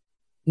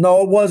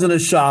 No, it wasn't a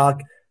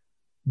shock.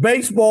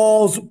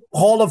 Baseball's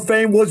Hall of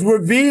Fame was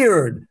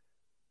revered.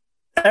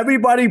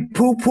 Everybody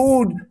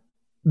poo-pooed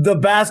the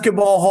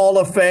Basketball Hall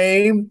of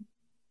Fame.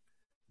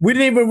 We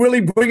didn't even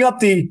really bring up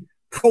the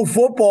Pro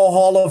Football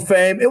Hall of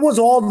Fame.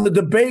 The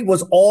debate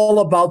was all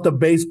about the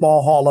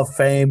Baseball Hall of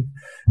Fame.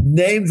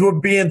 Names were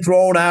being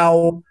thrown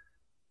out.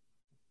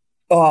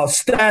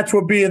 Stats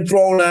were being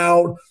thrown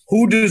out.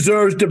 Who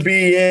deserves to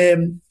be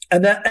in?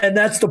 And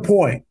that's the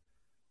point,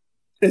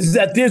 is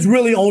that there's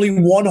really only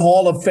one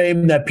Hall of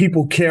Fame that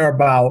people care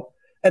about.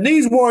 And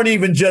these weren't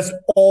even just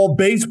all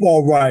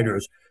baseball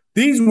writers.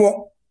 These were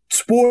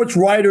sports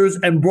writers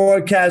and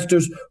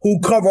broadcasters who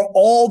cover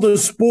all the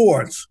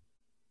sports.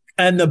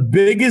 And the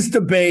biggest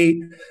debate,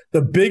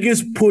 the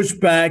biggest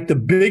pushback, the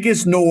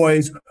biggest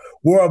noise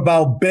were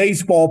about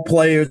baseball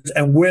players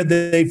and where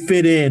they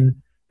fit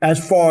in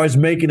as far as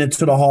making it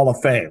to the Hall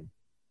of Fame.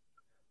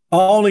 I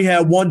only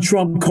had one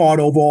trump card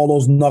over all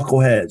those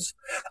knuckleheads.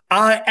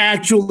 I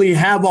actually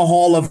have a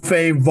Hall of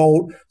Fame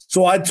vote,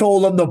 so I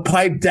told them to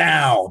pipe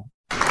down.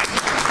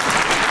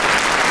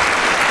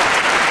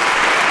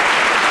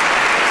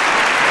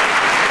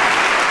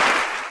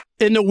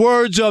 In the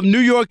words of New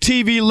York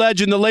TV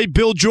legend, the late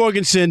Bill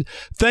Jorgensen,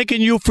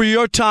 thanking you for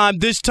your time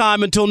this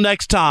time until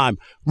next time.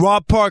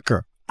 Rob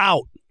Parker,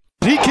 out.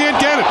 He can't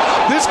get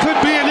it. This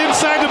could be an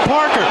inside to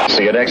Parker.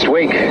 See you next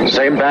week.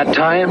 Same bat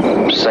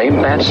time,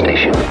 same bat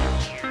station.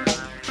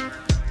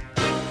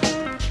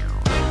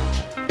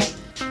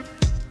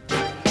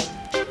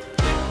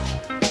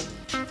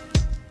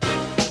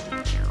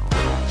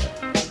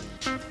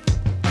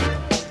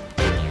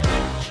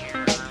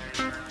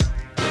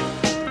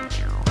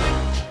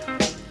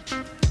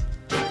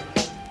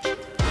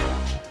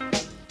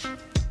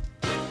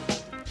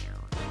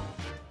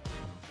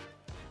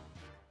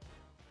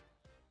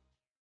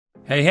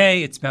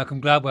 Hey, it's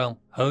Malcolm Gladwell,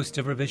 host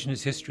of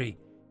Revisionist History.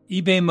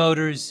 eBay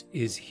Motors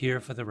is here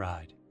for the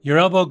ride. Your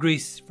elbow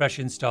grease, fresh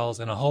installs,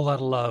 and a whole lot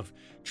of love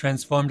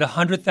transformed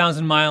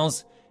 100,000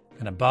 miles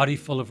and a body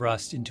full of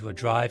rust into a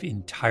drive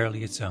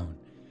entirely its own.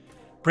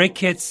 Brake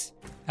kits,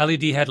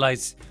 LED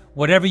headlights,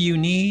 whatever you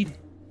need,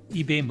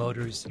 eBay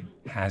Motors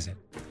has it.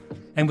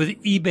 And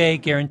with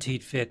eBay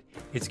Guaranteed Fit,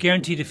 it's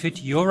guaranteed to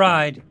fit your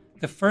ride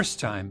the first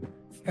time,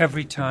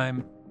 every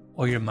time,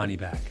 or your money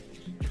back.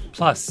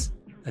 Plus,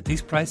 at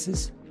these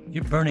prices,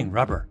 you're burning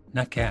rubber,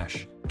 not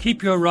cash.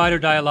 Keep your ride or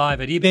die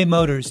alive at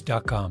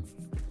ebaymotors.com.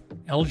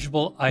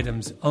 Eligible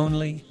items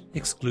only.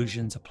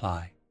 Exclusions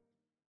apply.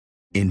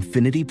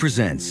 Infiniti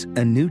presents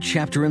a new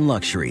chapter in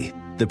luxury,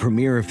 the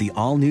premiere of the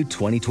all-new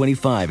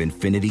 2025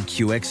 Infiniti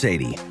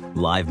QX80,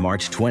 live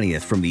March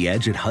 20th from the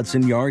Edge at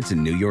Hudson Yards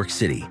in New York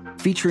City,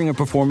 featuring a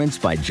performance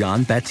by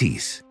John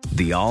Batiste.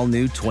 The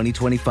all-new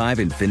 2025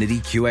 Infiniti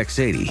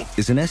QX80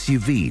 is an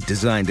SUV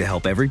designed to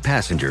help every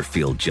passenger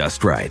feel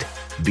just right.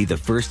 Be the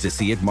first to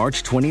see it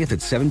March 20th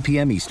at 7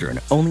 p.m. Eastern,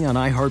 only on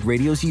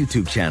iHeartRadio's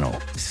YouTube channel.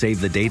 Save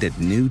the date at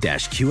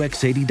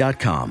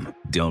new-QX80.com.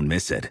 Don't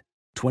miss it.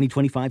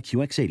 2025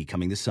 QX80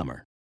 coming this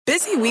summer.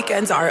 Busy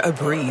weekends are a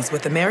breeze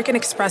with American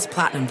Express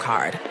Platinum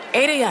Card.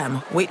 8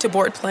 a.m., wait to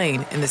board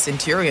plane in the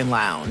Centurion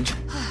Lounge.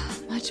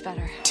 Much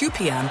better. 2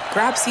 p.m.,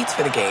 grab seats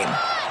for the game.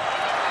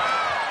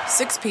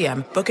 6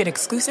 p.m., book an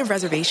exclusive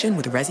reservation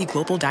with Resi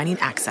Global Dining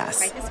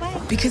Access. Right this way.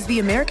 Because the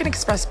American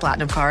Express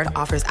Platinum Card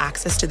offers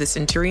access to the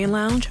Centurion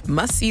Lounge,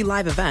 must-see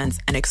live events,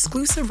 and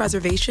exclusive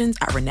reservations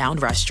at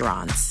renowned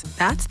restaurants.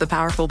 That's the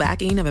powerful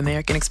backing of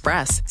American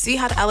Express. See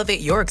how to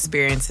elevate your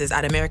experiences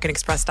at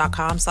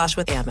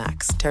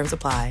americanexpress.com/withAmex. Terms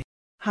apply.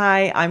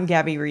 Hi, I'm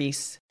Gabby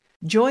Reese.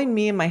 Join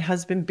me and my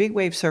husband, big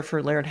wave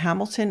surfer Laird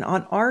Hamilton,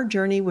 on our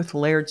journey with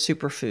Laird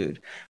Superfood.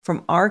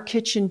 From our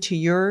kitchen to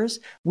yours,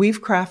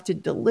 we've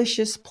crafted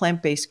delicious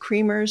plant-based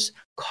creamers,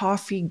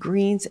 coffee,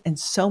 greens, and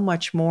so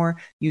much more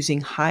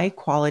using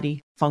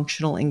high-quality,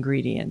 functional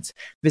ingredients.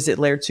 Visit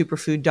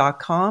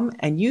lairdsuperfood.com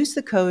and use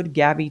the code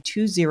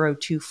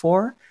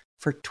GABBY2024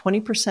 for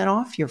 20%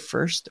 off your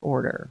first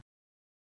order.